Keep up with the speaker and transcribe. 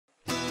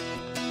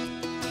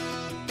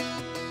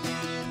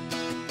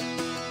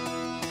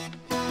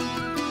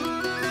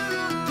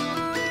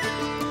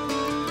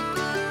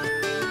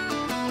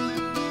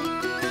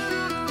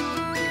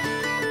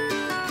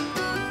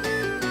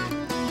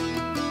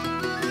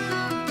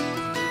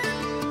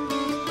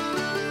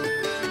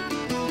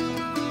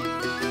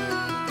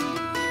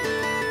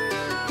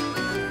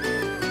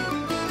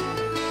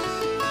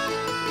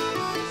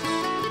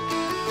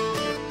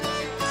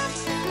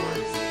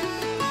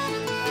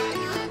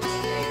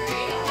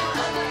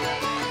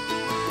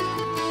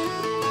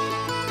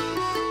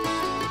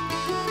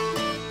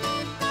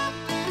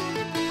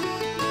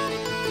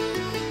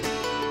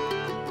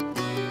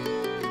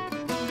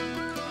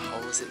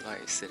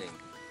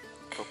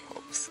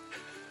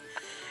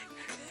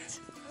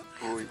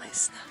have my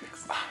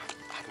snacks.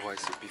 Otherwise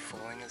you'd be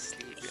falling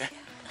asleep. Yeah.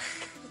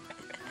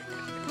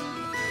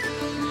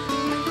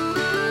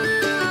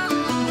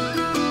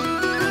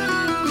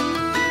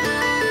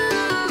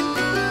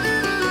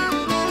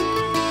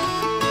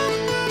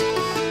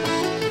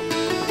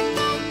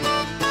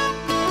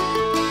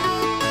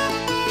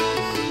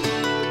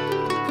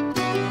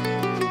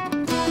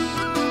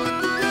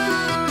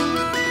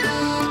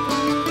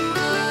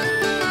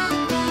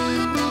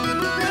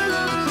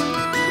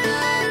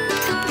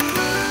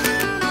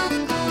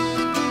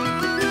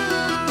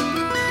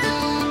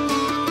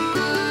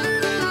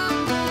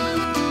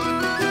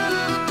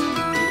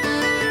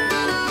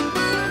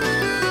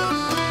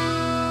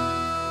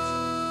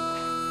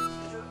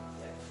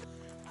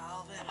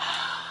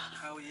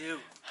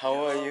 How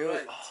are you?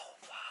 Right. Oh wow,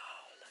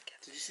 look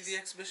at Did you see the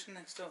exhibition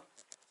next door?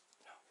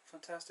 No.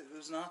 Fantastic. There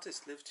was an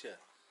artist lived here.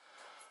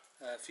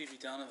 Phoebe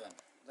Donovan.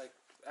 Like,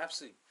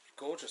 absolutely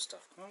gorgeous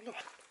stuff. Come on, look.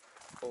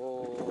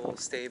 Oh,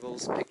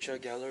 Stables Picture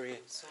Gallery.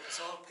 So it's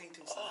all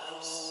paintings in the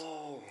house.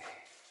 Oh. Look at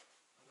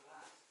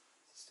that.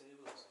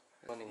 Stables.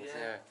 Running Yeah,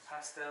 there.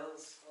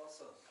 pastels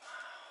also. Wow.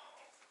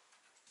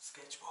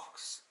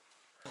 Sketchbox.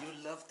 You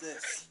love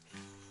this.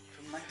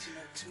 From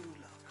 1902,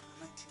 look.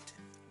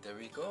 1910. There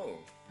we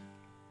go.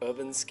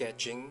 Urban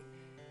Sketching,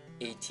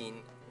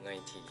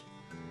 1890.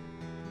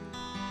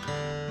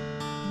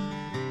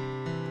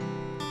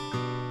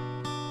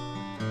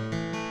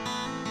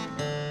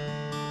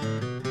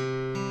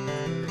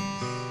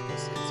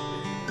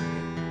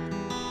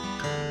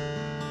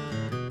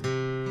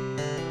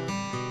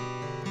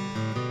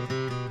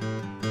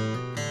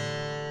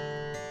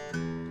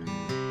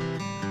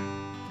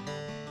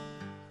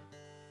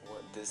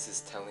 What this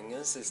is telling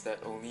us is that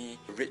only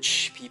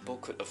rich people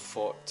could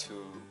afford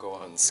to go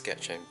out and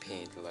sketch and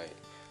paint like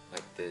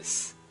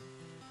this.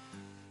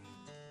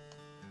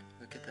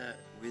 Look at that,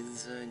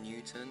 Winsor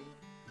Newton,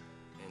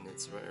 and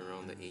it's right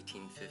around the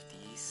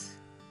 1850s.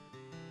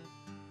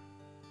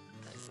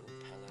 Nice little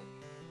palette.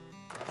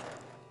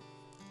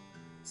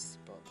 It's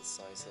about the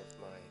size of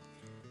my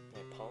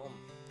palm.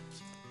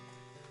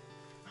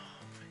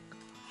 Oh my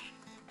gosh.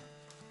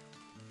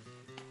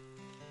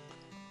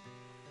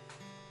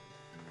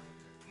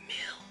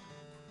 Mill.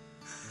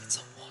 It's a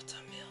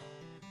water mill.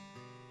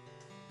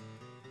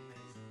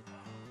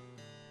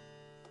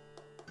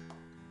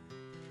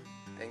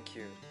 Thank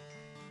you.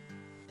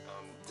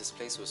 This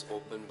place was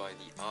opened by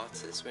the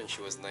artist when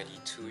she was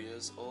 92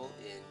 years old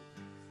in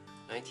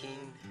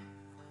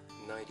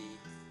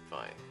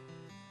 1995.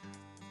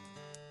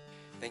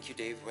 Thank you,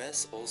 Dave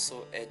West,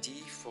 also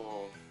Eddie,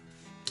 for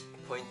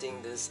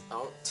pointing this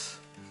out.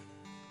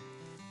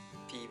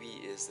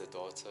 Phoebe is the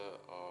daughter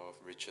of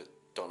Richard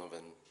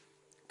Donovan,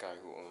 guy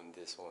who owned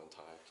this whole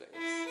entire place.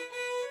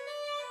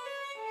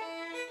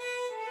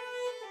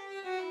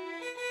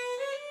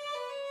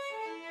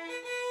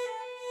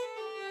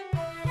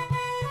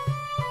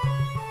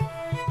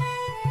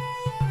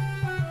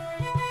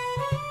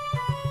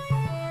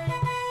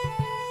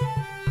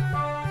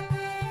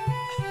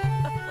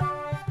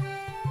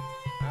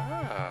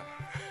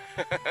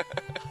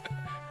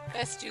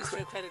 Best use for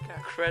a credit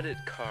card. Credit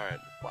card.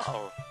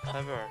 Wow,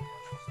 clever.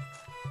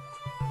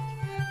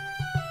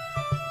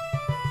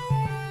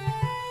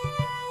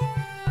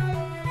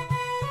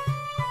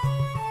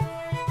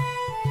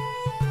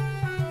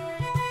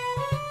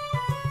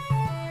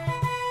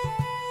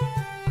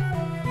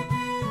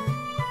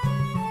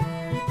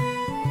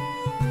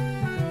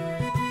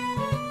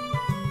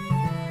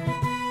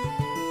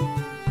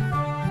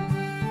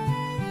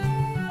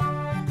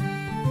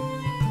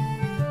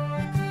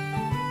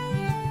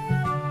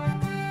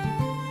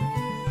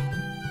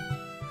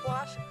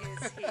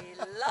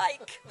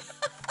 Like.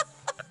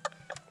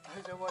 I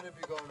don't want to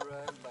be going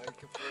around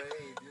like a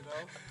parade, you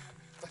know?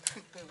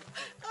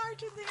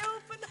 Art in the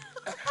open.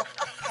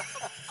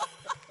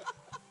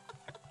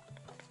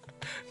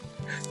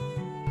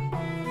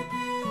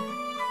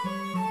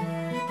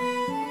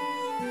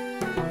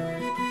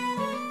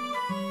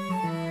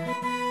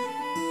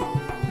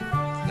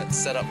 Let's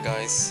set up,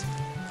 guys.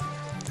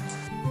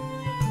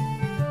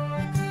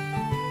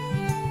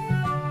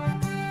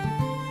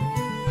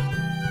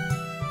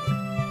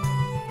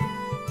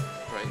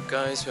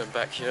 Guys, we're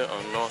back here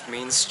on North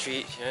Main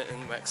Street here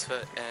in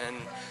Wexford, and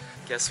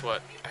guess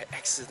what? I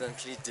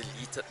accidentally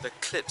deleted the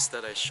clips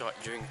that I shot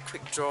during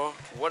Quick Draw.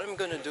 What I'm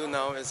gonna do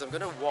now is I'm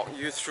gonna walk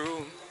you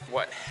through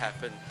what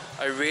happened.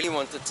 I really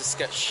wanted to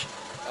sketch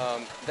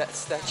that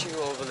statue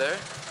over there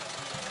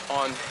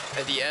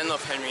at the end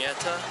of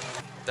Henrietta.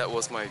 That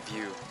was my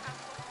view.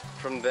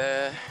 From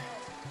there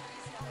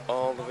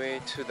all the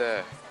way to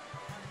there.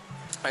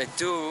 I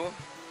do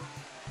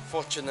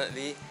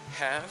fortunately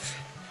have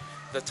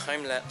the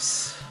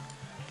time-lapse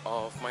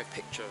of my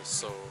pictures,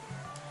 so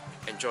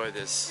enjoy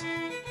this.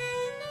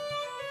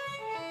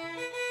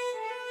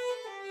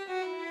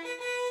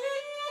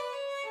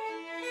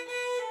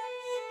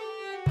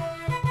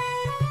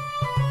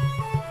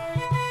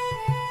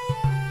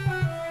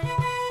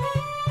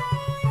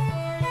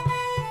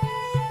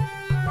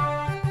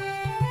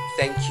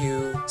 Thank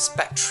you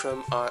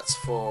Spectrum Arts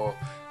for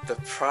the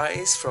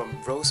prize from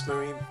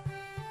Rosemary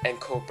 &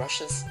 Co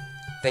brushes.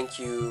 Thank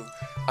you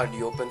On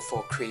The Open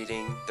for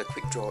creating the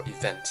quick draw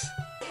event.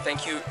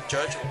 Thank you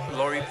Judge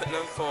Laurie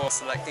Putnam for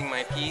selecting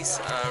my piece.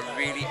 I'm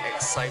really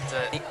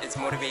excited. It's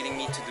motivating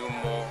me to do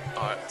more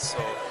art, so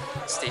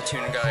stay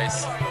tuned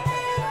guys.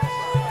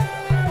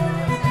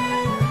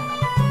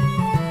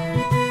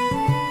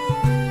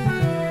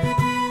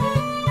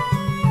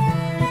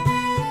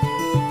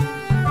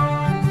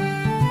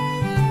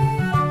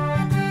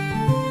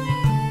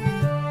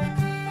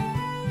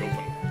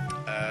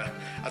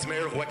 As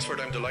Mayor of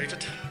Wexford, I'm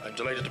delighted. I'm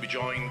delighted to be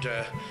joined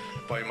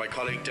by my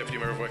colleague, Deputy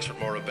Mayor of Wexford,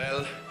 Maura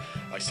Bell.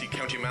 I see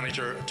County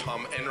Manager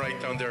Tom Enright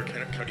down there,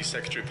 County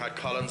Secretary Pat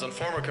Collins, and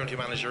former County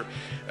Manager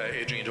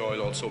Adrian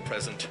Doyle also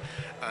present.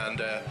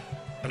 And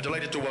I'm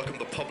delighted to welcome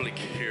the public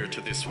here to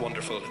this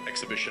wonderful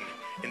exhibition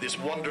in this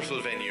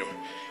wonderful venue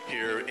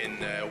here in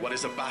what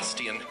is a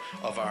bastion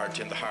of art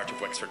in the heart of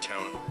Wexford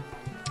town.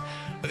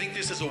 I think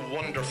this is a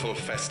wonderful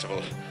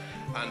festival,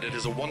 and it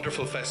is a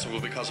wonderful festival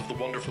because of the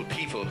wonderful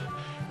people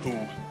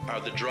who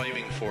are the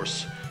driving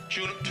force.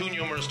 Too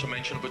numerous to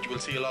mention, but you will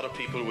see a lot of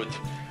people with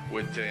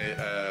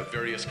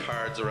various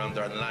cards around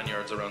their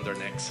lanyards around their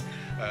necks,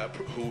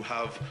 who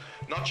have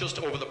not just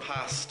over the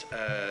past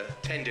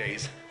 10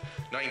 days,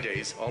 9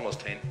 days,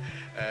 almost 10,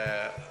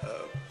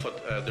 put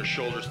their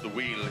shoulder to the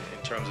wheel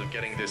in terms of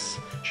getting this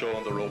show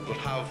on the road, but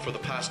have for the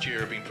past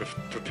year been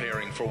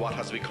preparing for what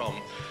has become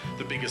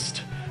the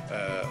biggest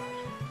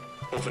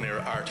open-air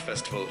art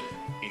festival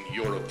in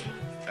Europe.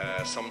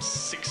 Some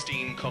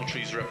 16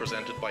 countries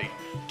represented by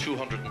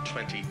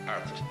 220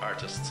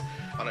 artists,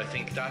 and I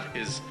think that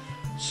is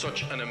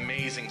such an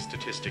amazing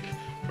statistic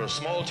for a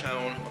small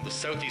town on the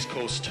southeast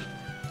coast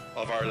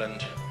of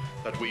Ireland,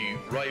 that we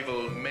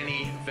rival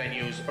many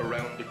venues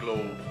around the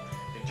globe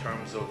in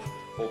terms of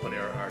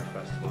open-air art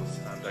festivals.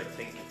 And I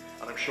think,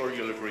 and I'm sure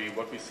you'll agree,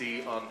 what we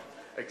see on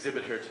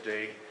exhibit here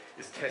today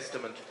is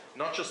testament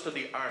not just to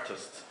the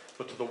artists,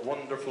 but to the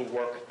wonderful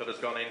work that has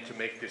gone in to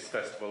make this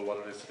festival what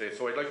it is today.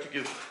 So I'd like to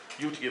give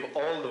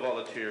all the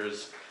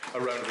volunteers a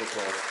round of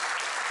applause.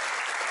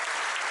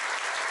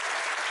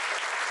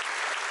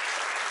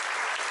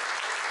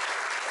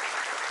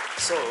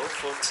 So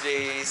for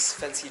today's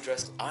fancy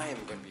dress, I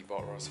am going to be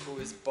Bob Ross. Who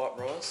is Bob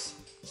Ross?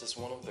 Just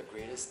one of the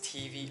greatest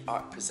TV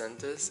art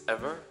presenters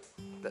ever.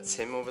 That's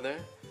him over there.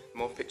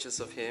 More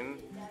pictures of him.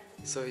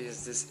 So he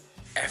has this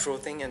afro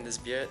thing and this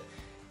beard,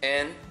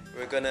 and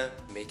we're gonna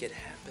make it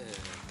happen.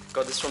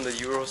 Got this from the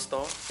Euro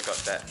store. I got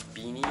that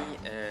beanie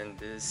and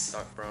this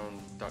dark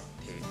brown duct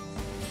tape.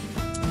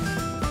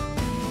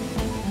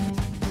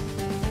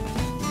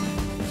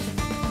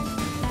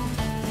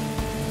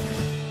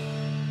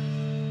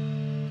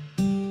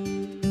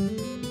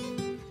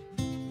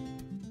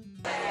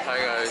 Hi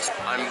guys,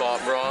 I'm Bob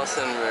Ross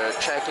and we're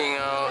checking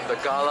out the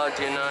gala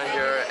dinner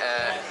here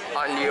at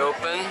On The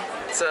Open.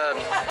 It's a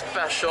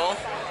special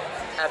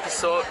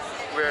episode.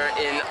 We're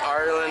in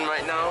Ireland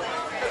right now.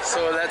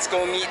 So let's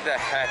go meet the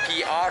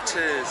happy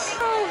artist.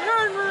 Oh,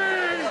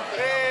 Henry!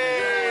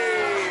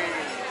 Hey!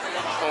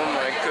 Oh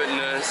my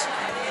goodness.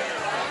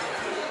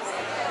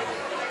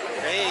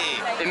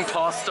 Hey!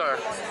 Imposter.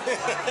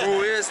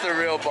 Who is the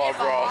real Bob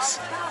Ross?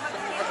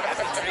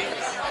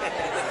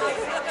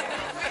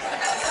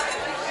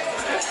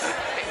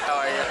 How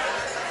are you?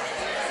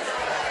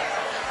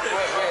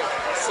 Wait.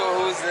 So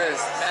who's this?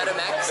 Madam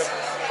X.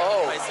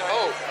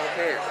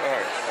 Okay.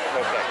 Alright.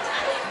 Perfect.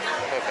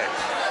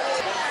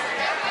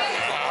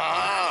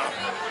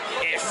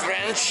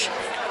 French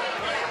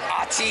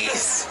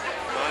artiste.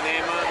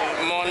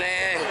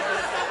 Monet.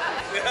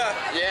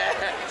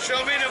 Yeah.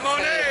 Show me the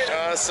Monet.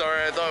 Oh,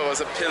 sorry, I thought it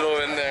was a pillow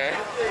in there.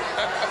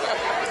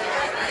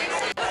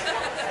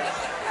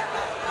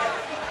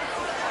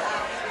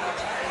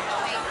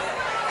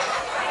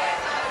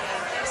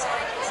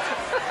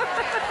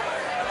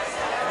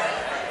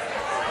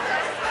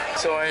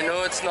 So I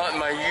know it's not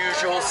my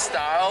usual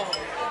style,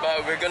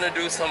 but we're gonna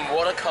do some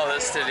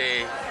watercolors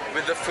today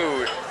with the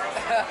food.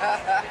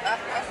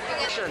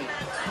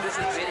 This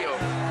is video.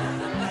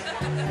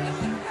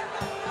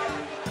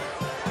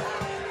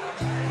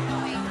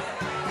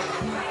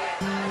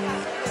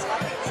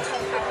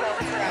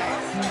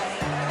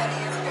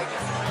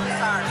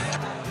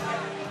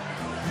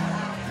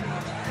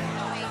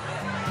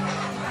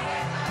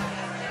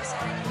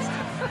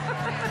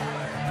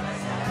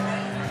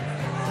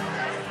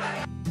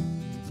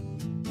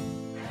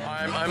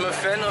 I'm a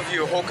fan of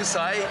you,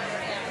 Hokusai.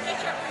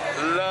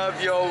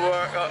 Love your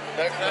work. Oh,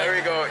 there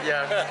we go.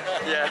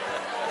 Yeah.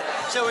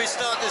 Shall we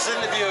start this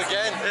interview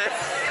again?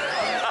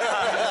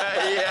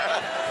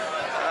 Yeah.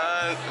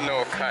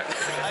 No, cut.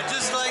 I'd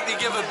just like to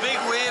give a big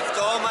wave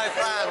to all my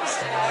fans.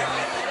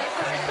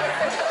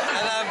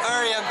 And I'm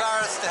very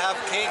embarrassed to have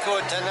Keiko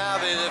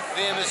Tanabe, the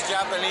famous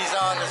Japanese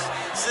artist,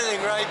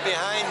 sitting right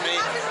behind me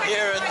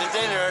here at the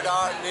dinner at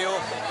Art in the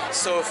Open.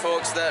 So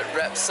folks, that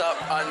wraps up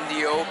On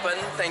The Open.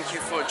 Thank you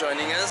for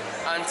joining us.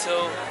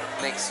 Until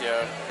next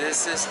year,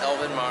 this is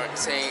Alvin Mark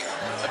saying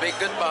a big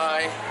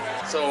goodbye.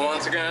 So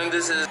once again,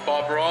 this is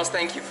Bob Ross.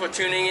 Thank you for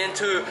tuning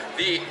into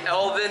the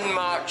Alvin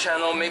Mark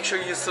channel. Make sure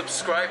you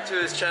subscribe to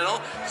his channel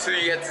so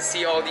you get to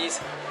see all these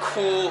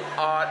cool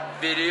art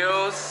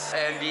videos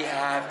and be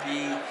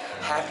happy,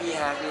 happy,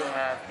 happy,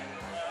 happy.